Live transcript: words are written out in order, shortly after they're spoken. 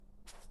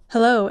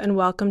Hello and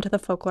welcome to the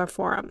Folklore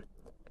Forum,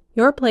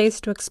 your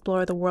place to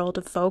explore the world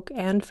of folk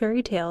and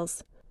fairy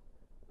tales.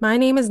 My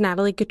name is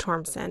Natalie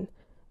Guttormson,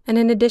 and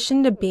in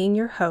addition to being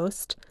your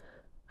host,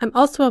 I'm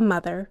also a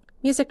mother,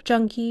 music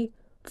junkie,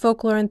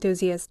 folklore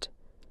enthusiast,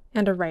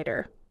 and a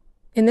writer.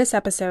 In this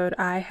episode,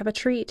 I have a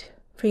treat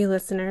for you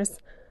listeners.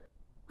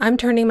 I'm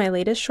turning my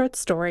latest short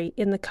story,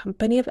 In the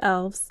Company of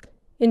Elves,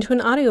 into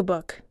an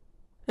audiobook,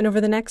 and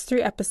over the next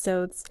 3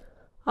 episodes,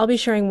 I'll be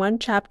sharing one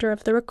chapter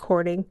of the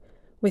recording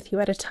with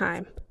you at a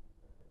time.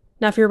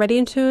 Now, if you're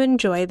ready to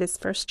enjoy this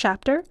first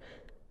chapter,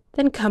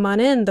 then come on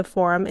in. The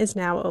forum is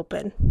now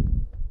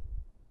open.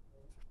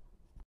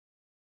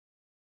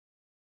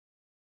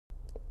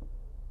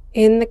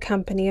 In the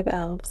Company of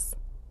Elves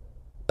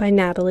by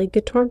Natalie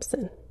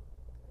Guttormson.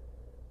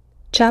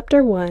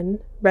 Chapter 1,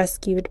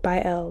 Rescued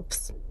by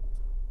Elves.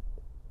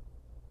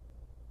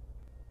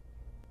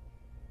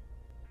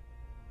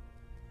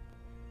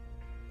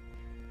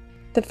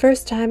 The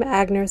first time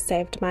Agner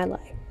saved my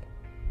life,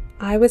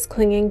 I was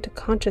clinging to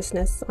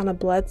consciousness on a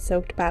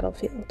blood-soaked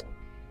battlefield.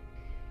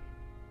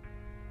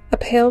 A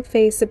pale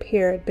face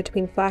appeared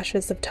between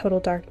flashes of total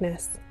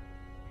darkness.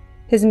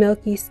 His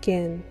milky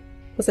skin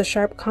was a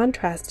sharp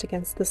contrast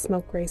against the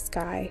smoke-gray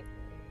sky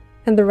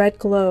and the red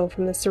glow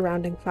from the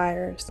surrounding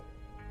fires.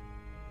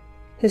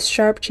 His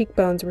sharp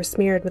cheekbones were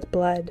smeared with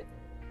blood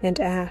and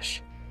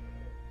ash,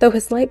 though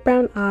his light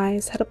brown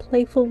eyes had a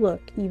playful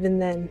look even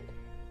then.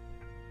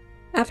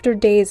 After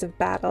days of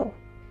battle,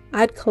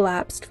 I'd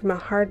collapsed from a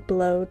hard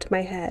blow to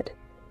my head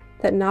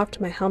that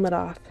knocked my helmet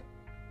off.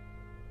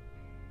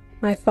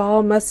 My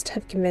fall must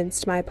have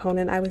convinced my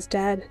opponent I was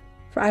dead,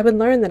 for I would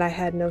learn that I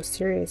had no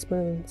serious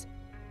wounds.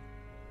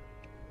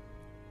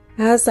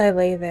 As I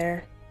lay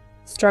there,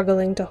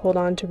 struggling to hold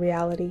on to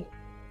reality,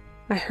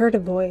 I heard a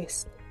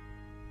voice.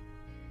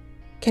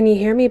 "Can you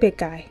hear me, big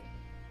guy?"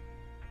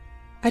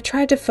 I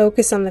tried to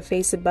focus on the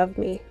face above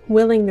me,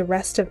 willing the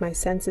rest of my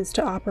senses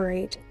to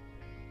operate.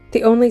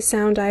 The only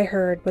sound I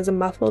heard was a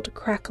muffled,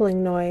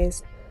 crackling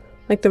noise,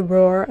 like the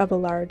roar of a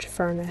large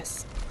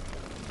furnace.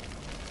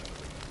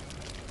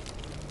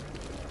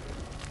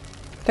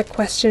 The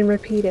question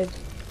repeated,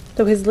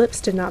 though his lips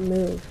did not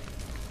move.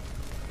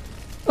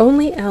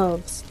 Only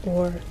elves,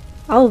 or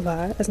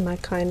alva as my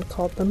kind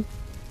called them,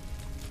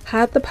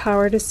 had the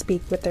power to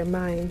speak with their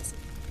minds.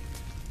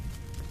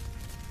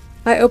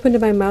 I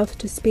opened my mouth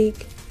to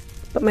speak,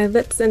 but my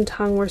lips and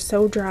tongue were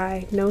so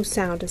dry no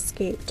sound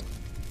escaped.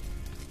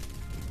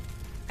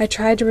 I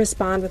tried to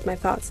respond with my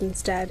thoughts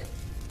instead.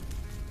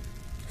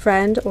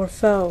 "Friend or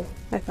foe?"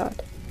 I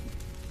thought.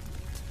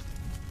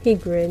 He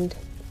grinned.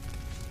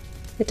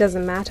 "It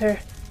doesn't matter.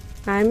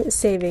 I'm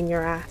saving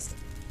your ass."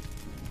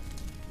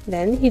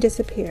 Then he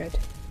disappeared.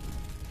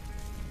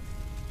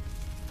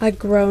 I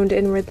groaned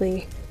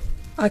inwardly.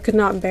 I could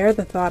not bear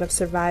the thought of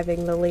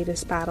surviving the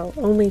latest battle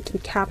only to be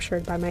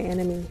captured by my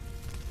enemy.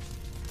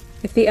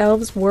 If the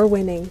elves were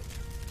winning,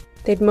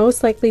 they'd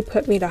most likely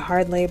put me to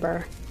hard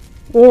labor,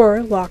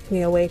 or lock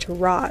me away to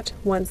rot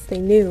once they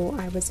knew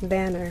I was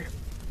Vanner.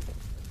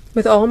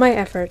 With all my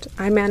effort,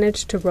 I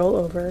managed to roll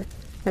over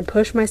and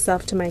push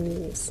myself to my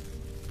knees.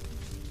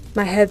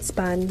 My head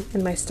spun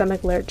and my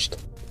stomach lurched,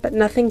 but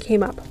nothing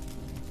came up.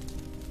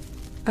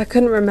 I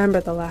couldn't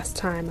remember the last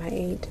time I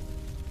ate.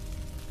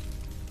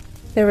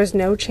 There was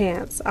no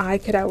chance I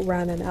could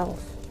outrun an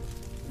elf,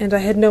 and I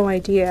had no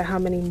idea how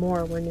many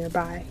more were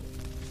nearby.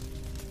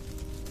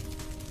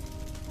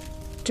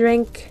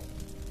 "Drink."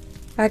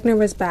 Agner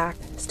was back,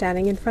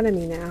 standing in front of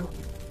me now.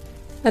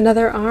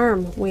 Another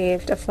arm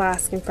waved a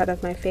flask in front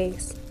of my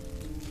face.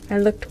 I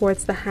looked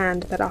towards the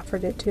hand that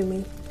offered it to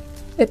me.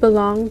 It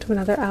belonged to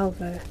another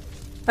alva,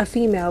 a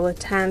female with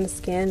tanned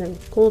skin and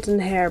golden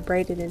hair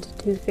braided into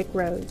 2 thick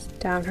rows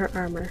down her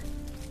armor.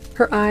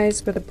 Her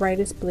eyes were the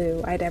brightest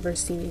blue I'd ever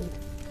seen.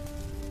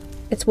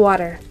 "It's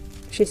water,"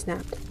 she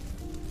snapped.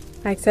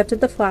 I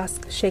accepted the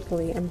flask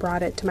shakily and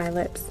brought it to my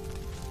lips.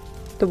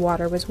 The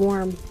water was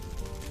warm,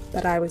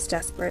 but I was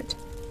desperate.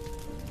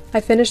 I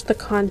finished the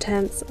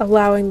contents,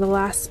 allowing the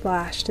last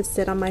splash to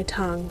sit on my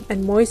tongue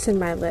and moisten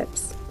my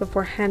lips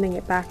before handing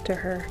it back to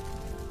her.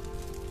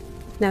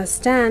 "Now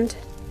stand,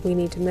 we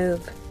need to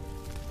move,"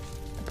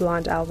 the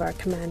blonde Alvar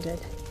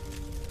commanded.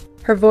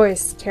 Her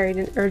voice carried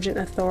an urgent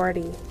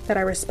authority that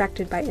I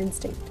respected by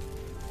instinct,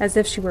 as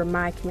if she were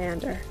my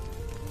commander.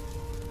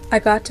 I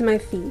got to my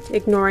feet,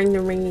 ignoring the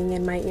ringing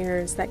in my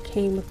ears that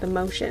came with the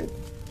motion.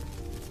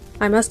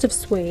 I must have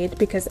swayed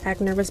because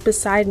Agner was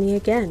beside me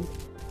again,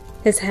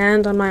 his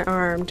hand on my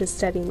arm to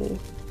steady me.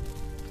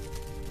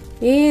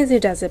 "Easy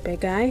does it, big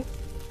guy.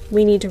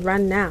 We need to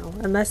run now,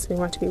 unless we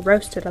want to be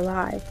roasted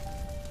alive."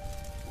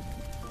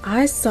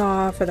 I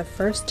saw for the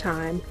first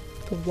time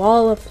the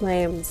wall of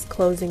flames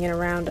closing in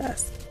around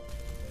us.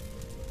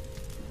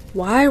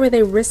 Why were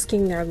they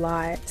risking their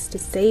lives to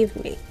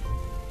save me?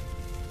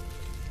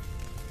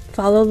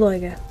 "Follow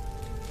Loiga."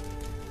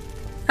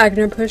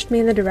 Agner pushed me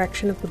in the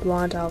direction of the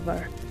blonde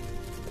Alvar.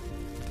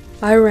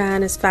 I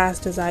ran as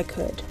fast as I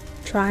could,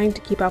 trying to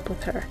keep up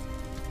with her,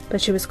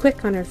 but she was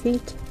quick on her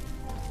feet.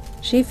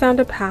 She found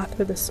a path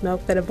through the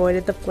smoke that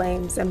avoided the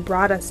flames and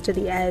brought us to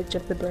the edge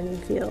of the burning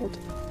field.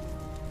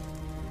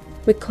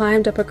 We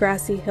climbed up a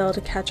grassy hill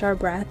to catch our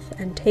breath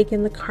and take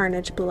in the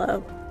carnage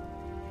below.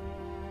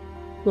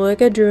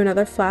 Loiga drew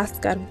another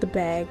flask out of the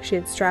bag she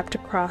had strapped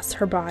across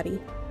her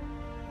body.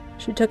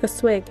 She took a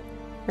swig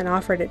and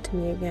offered it to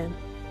me again.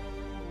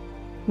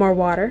 "More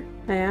water?"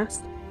 I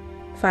asked,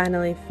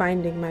 finally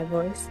finding my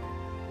voice.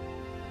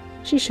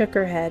 She shook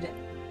her head.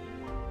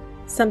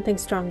 "Something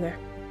stronger."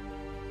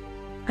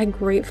 I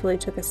gratefully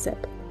took a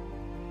sip.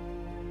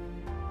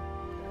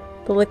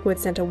 The liquid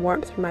sent a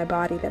warmth through my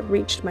body that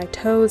reached my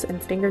toes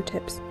and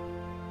fingertips.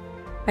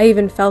 I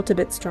even felt a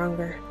bit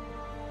stronger.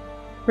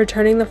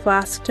 Returning the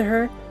flask to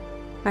her,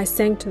 I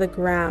sank to the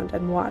ground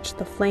and watched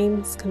the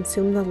flames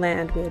consume the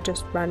land we had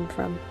just run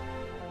from.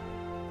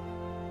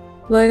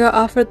 Loiga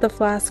offered the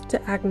flask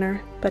to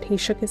Agnar, but he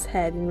shook his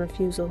head in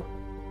refusal.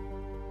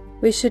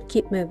 "We should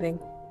keep moving."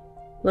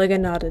 Loiga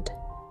nodded.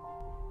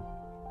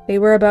 They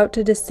were about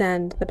to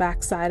descend the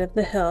backside of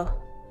the hill,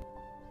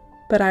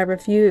 but I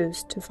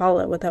refused to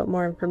follow without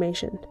more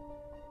information.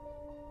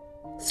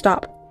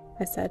 "Stop,"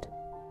 I said,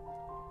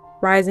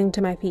 rising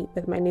to my feet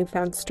with my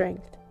newfound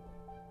strength.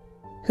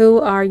 "Who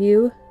are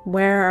you?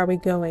 Where are we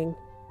going?"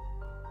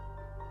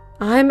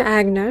 "I'm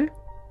Agnar.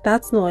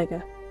 That's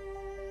Loiga,"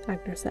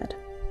 Agnar said,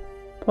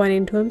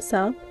 pointing to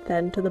himself,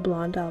 then to the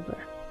blonde elver.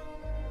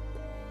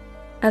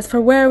 "As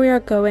for where we are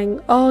going,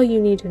 all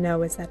you need to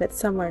know is that it's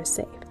somewhere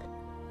safe."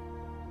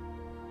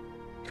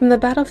 From the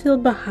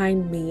battlefield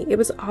behind me, it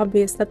was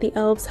obvious that the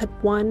elves had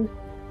won,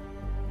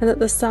 and that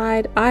the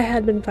side I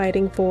had been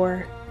fighting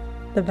for,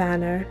 the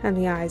Vanir and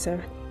the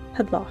Aesir,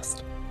 had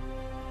lost.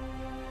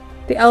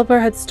 The Elver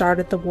had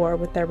started the war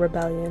with their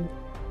rebellion,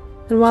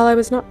 and while I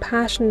was not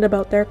passionate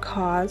about their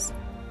cause,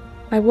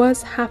 I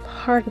was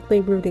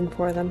half-heartedly rooting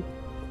for them.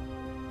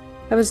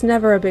 I was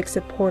never a big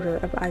supporter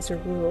of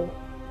Aesir rule,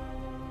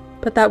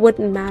 but that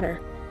wouldn't matter,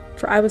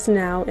 for I was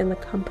now in the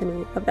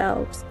company of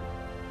elves.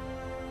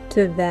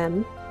 To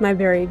them, my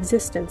very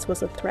existence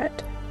was a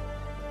threat.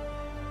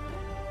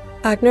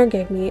 Agnar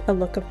gave me a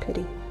look of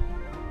pity.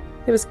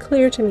 It was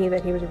clear to me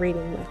that he was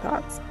reading my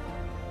thoughts.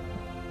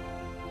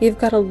 "You've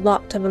got a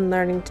lot of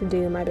unlearning to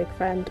do, my big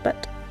friend,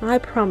 but I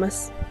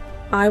promise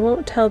I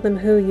won't tell them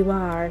who you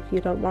are if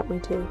you don't want me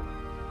to."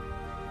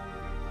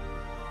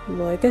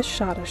 Loiga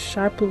shot a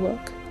sharp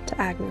look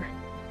to Agnar.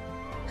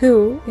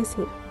 "Who is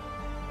he?"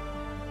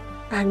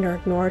 Agnar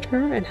ignored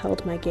her and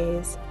held my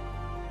gaze.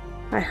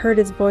 I heard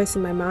his voice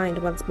in my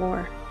mind once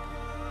more.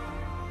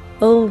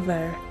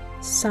 "Ulver,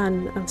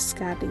 son of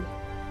Skadi."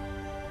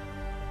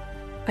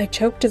 I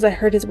choked as I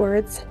heard his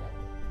words.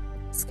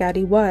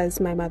 Skadi was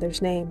my mother's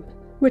name,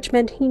 which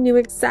meant he knew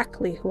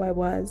exactly who I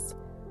was,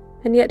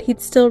 and yet he'd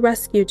still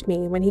rescued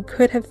me when he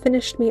could have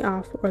finished me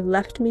off or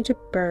left me to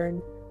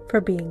burn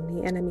for being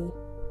the enemy.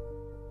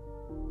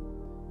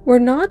 "We're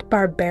not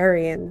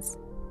barbarians,"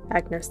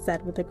 Agnar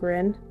said with a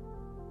grin.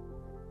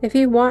 "If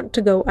you want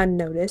to go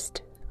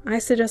unnoticed, I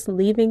suggest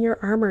leaving your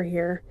armor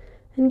here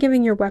and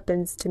giving your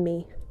weapons to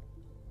me.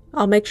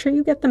 I'll make sure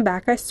you get them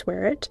back, I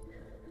swear it.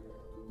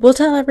 We'll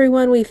tell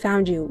everyone we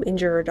found you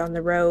injured on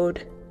the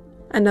road,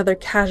 another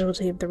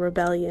casualty of the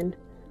rebellion.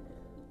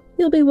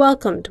 You'll be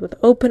welcomed with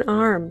open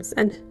arms,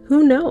 and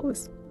who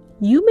knows,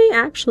 you may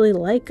actually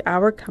like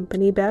our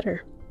company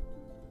better."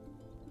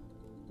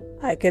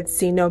 I could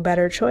see no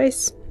better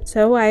choice,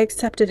 so I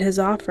accepted his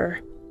offer.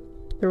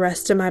 The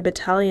rest of my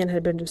battalion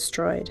had been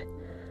destroyed.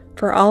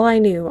 For all I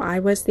knew, I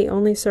was the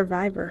only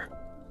survivor.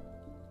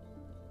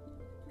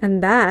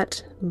 And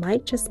that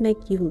might just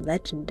make you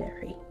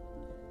legendary.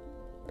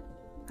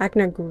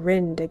 Agnar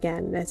grinned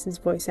again as his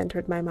voice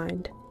entered my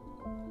mind.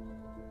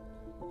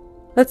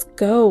 "Let's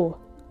go,"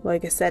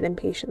 Loiga said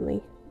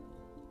impatiently.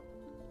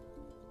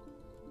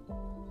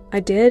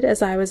 I did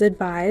as I was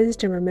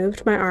advised and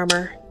removed my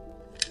armor.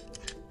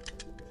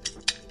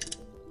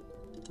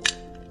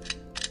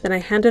 Then I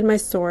handed my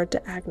sword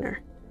to Agnar.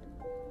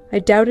 I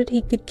doubted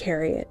he could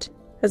carry it,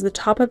 as the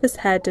top of his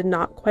head did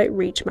not quite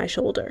reach my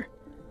shoulder.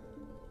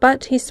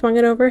 But he swung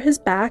it over his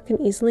back and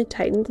easily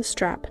tightened the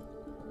strap.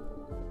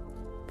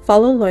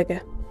 "Follow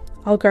Loiga.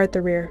 I'll guard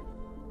the rear,"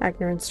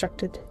 Agnar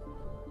instructed.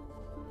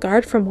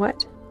 "Guard from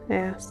what?" I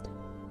asked.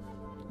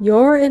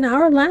 "You're in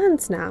our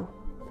lands now.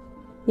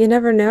 You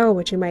never know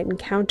what you might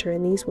encounter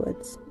in these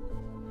woods."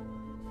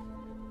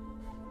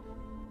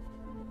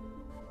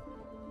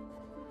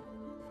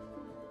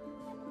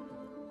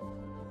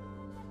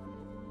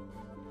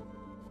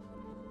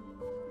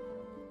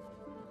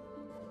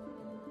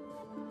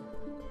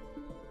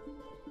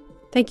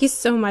 Thank you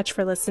so much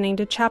for listening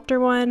to Chapter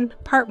 1,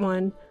 Part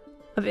 1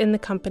 of In the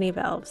Company of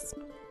Elves.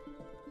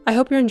 I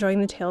hope you're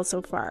enjoying the tale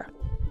so far.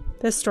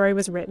 This story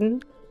was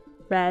written,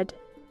 read,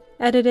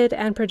 edited,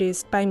 and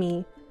produced by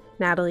me,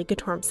 Natalie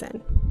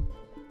Gatormson.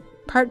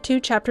 Part 2,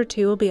 Chapter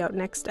 2 will be out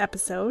next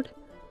episode,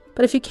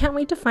 but if you can't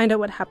wait to find out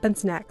what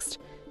happens next,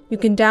 you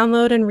can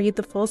download and read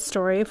the full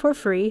story for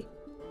free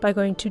by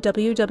going to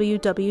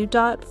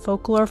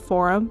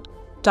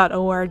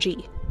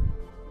www.folkloreforum.org.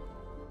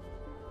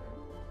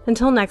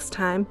 Until next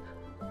time,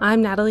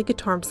 I'm Natalie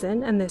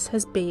Guttormson, and this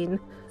has been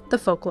the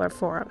Folklore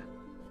Forum.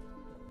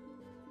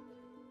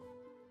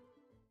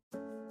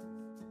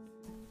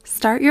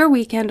 Start your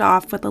weekend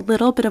off with a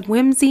little bit of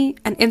whimsy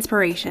and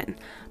inspiration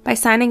by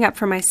signing up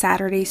for my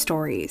Saturday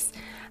stories,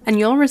 and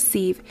you'll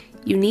receive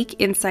unique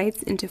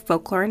insights into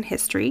folklore and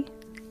history,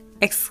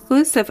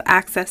 exclusive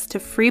access to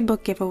free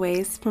book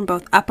giveaways from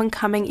both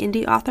up-and-coming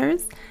indie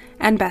authors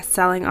and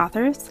best-selling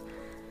authors,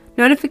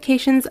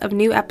 notifications of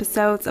new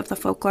episodes of the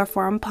Folklore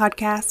Forum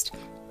podcast,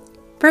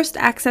 first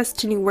access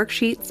to new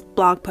worksheets,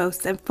 blog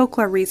posts, and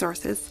folklore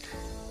resources,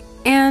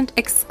 and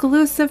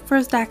exclusive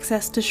first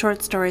access to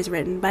short stories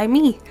written by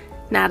me,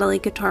 Natalie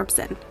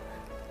Guttormson.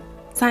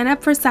 Sign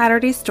up for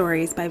Saturday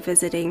Stories by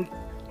visiting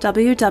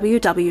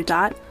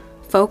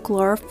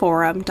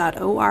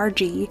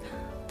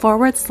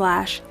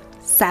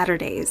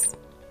www.folkloreforum.org/Saturdays.